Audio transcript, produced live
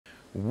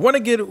Want to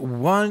get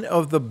one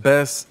of the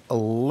best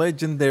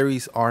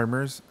legendaries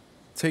armors?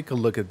 Take a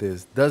look at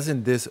this.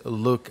 Doesn't this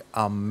look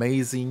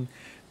amazing?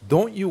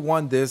 Don't you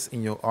want this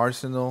in your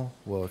arsenal?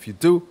 Well, if you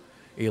do,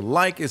 a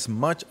like is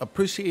much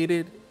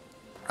appreciated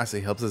as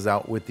it helps us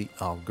out with the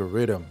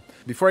algorithm.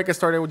 Before I get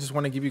started, I just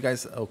want to give you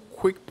guys a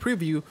quick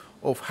preview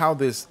of how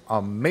this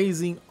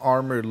amazing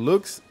armor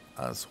looks,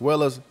 as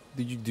well as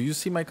do you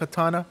see my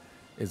katana?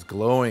 It's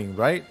glowing,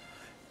 right?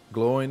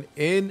 Glowing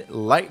in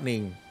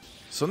lightning.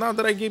 So now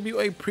that I gave you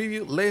a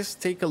preview, let's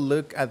take a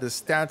look at the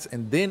stats,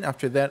 and then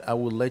after that I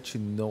will let you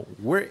know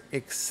where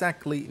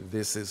exactly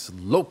this is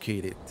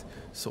located.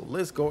 So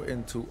let's go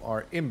into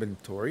our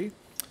inventory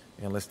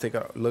and let's take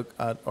a look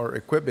at our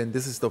equipment.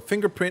 This is the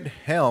fingerprint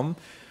helm.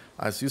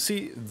 As you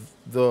see,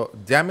 the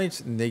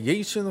damage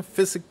negation,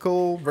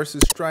 physical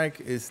versus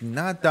strike is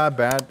not that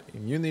bad.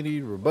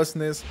 Immunity,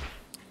 robustness,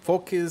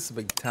 focus,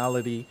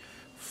 vitality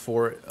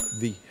for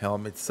the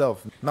helm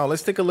itself. Now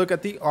let's take a look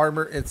at the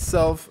armor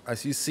itself.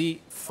 As you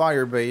see,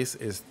 fire base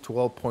is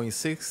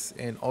 12.6,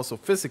 and also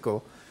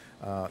physical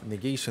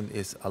negation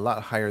is a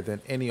lot higher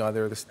than any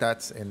other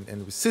stats,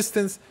 and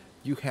resistance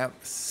you have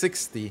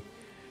 60.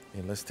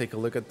 And let's take a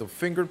look at the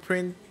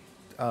fingerprint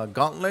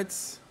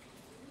gauntlets.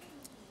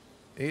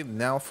 And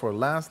now for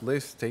last,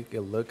 let's take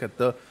a look at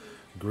the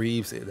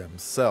greaves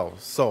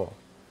themselves. So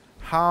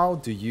how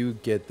do you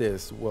get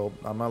this? Well,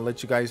 I'm gonna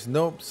let you guys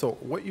know. So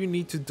what you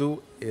need to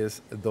do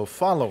is the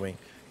following.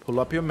 Pull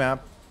up your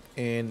map,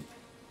 and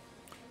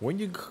when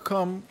you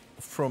come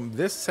from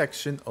this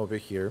section over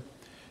here,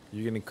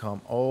 you're gonna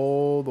come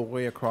all the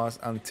way across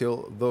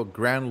until the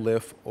grand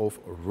lift of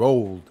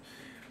road.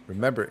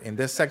 Remember, in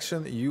this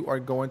section you are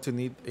going to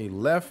need a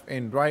left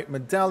and right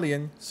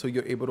medallion, so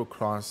you're able to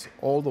cross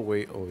all the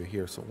way over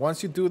here. So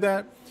once you do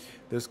that,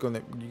 you're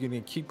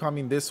gonna keep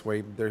coming this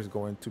way. There's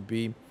going to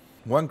be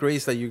one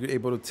grace that you're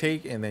able to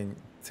take, and then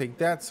take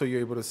that, so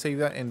you're able to save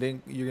that, and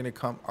then you're gonna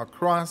come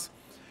across,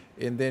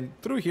 and then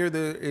through here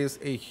there is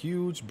a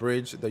huge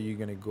bridge that you're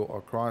gonna go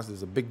across.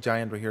 There's a big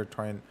giant right here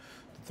trying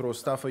to throw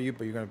stuff at you,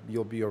 but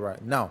you'll be all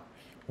right. Now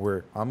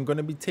where I'm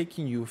gonna be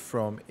taking you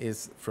from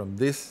is from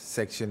this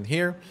section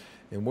here,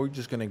 and we're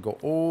just gonna go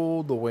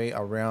all the way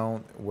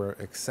around where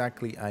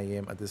exactly I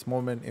am at this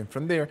moment, and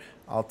from there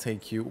I'll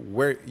take you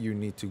where you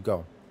need to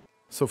go.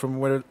 So from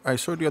where I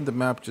showed you on the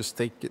map, just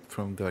take it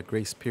from the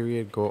grace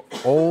period, go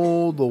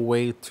all the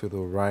way to the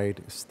right,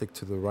 stick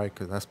to the right,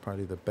 because that's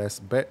probably the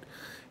best bet.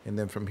 And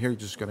then from here, you're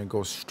just gonna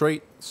go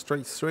straight,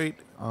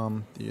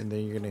 and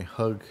then you're gonna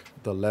hug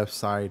the left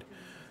side,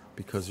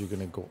 because you're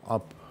gonna go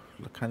up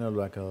kind of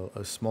like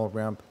a small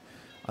ramp.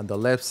 On the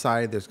left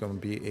side, there's gonna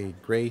be a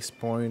grace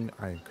point.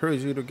 I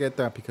encourage you to get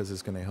that, because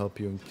it's gonna help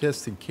you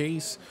just in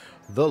case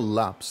the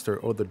lobster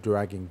or the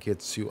dragon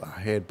gets you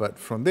ahead. But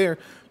from there,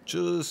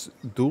 just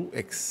do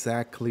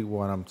exactly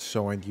what I'm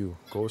showing you.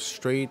 Go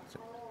straight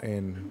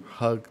and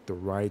hug the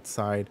right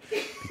side,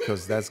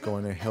 because that's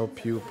going to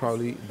help you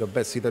probably the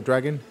best. See the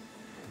dragon?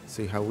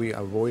 See how we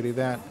avoided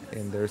that?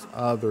 And there's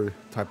other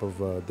type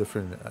of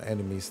different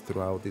enemies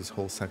throughout this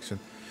whole section,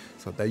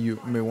 so that you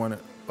may want to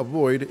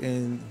avoid.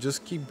 And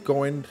just keep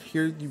going.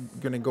 Here you're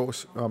gonna go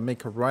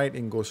make a right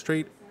and go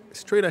straight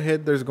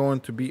ahead. There's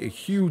going to be a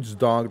huge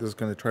dog that's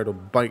going to try to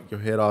bite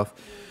your head off,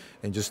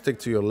 and just stick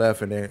to your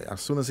left, and then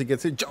as soon as he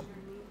gets hit, jump.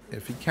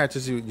 If he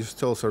catches you, you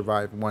still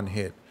survive one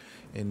hit.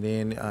 And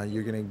then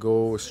you're gonna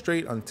go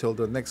straight until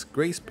the next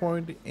grace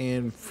point,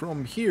 and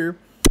from here,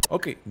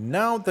 okay,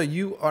 now that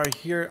you are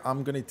here,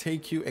 I'm gonna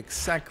take you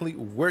exactly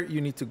where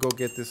you need to go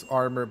get this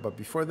armor. But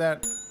before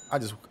that,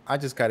 I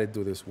just gotta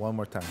do this one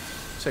more time.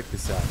 Check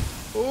this out.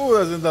 Oh,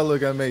 doesn't that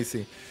look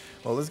amazing?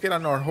 Well, let's get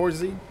on our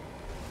horsey,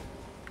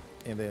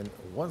 and then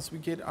once we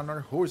get on our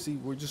horsey,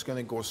 we're just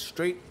gonna go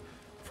straight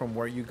from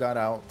where you got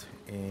out,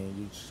 and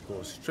you just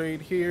go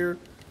straight here,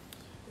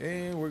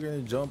 and we're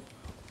gonna jump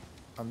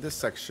on this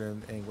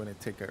section, and we're gonna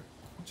take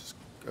just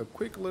a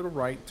quick little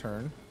right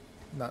turn,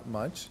 not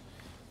much,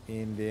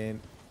 and then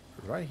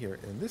right here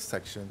in this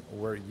section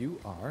where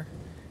you are,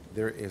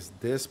 there is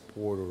this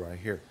portal right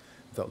here,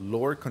 the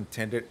Lord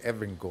Contended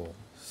Evangel.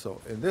 So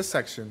in this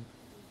section,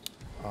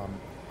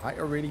 I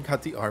already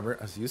got the armor.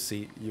 As you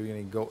see, you're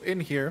gonna go in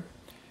here.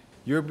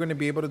 You're going to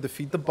be able to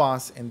defeat the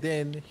boss, and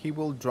then he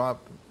will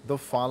drop the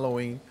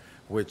following,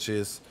 which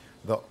is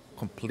the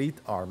complete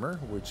armor,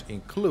 which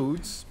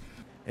includes,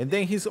 and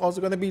then he's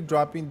also going to be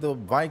dropping the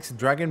Vykes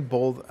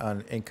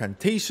Dragonbolt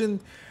Incantation.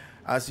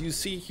 As you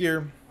see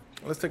here,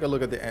 let's take a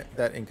look at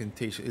that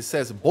incantation. It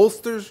says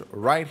bolsters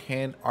right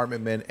hand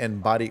armament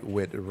and body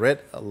with red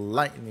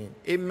lightning.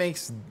 It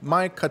makes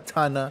my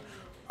katana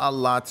a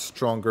lot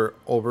stronger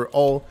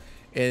overall,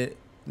 and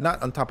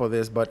not on top of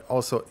this, but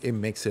also it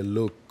makes it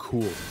look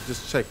cool.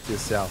 Just check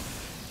this out,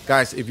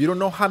 guys. If you don't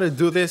know how to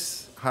do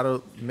this, how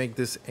to make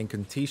this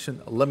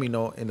incantation, let me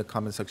know in the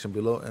comment section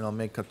below, and I'll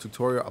make a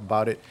tutorial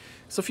about it.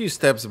 It's a few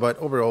steps, but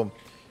overall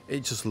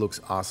it just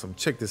looks awesome.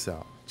 Check this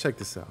out. Check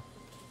this out.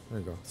 There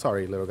you go.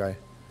 Sorry, little guy.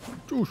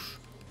 Look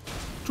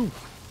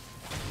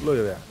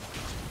at that.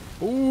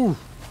 Ooh,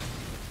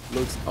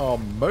 looks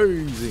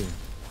amazing.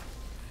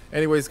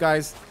 Anyways,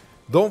 guys,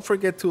 don't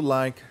forget to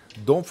like,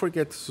 don't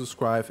forget to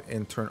subscribe,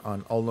 and turn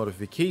on all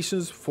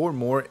notifications for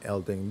more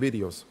Elden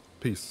videos.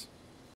 Peace.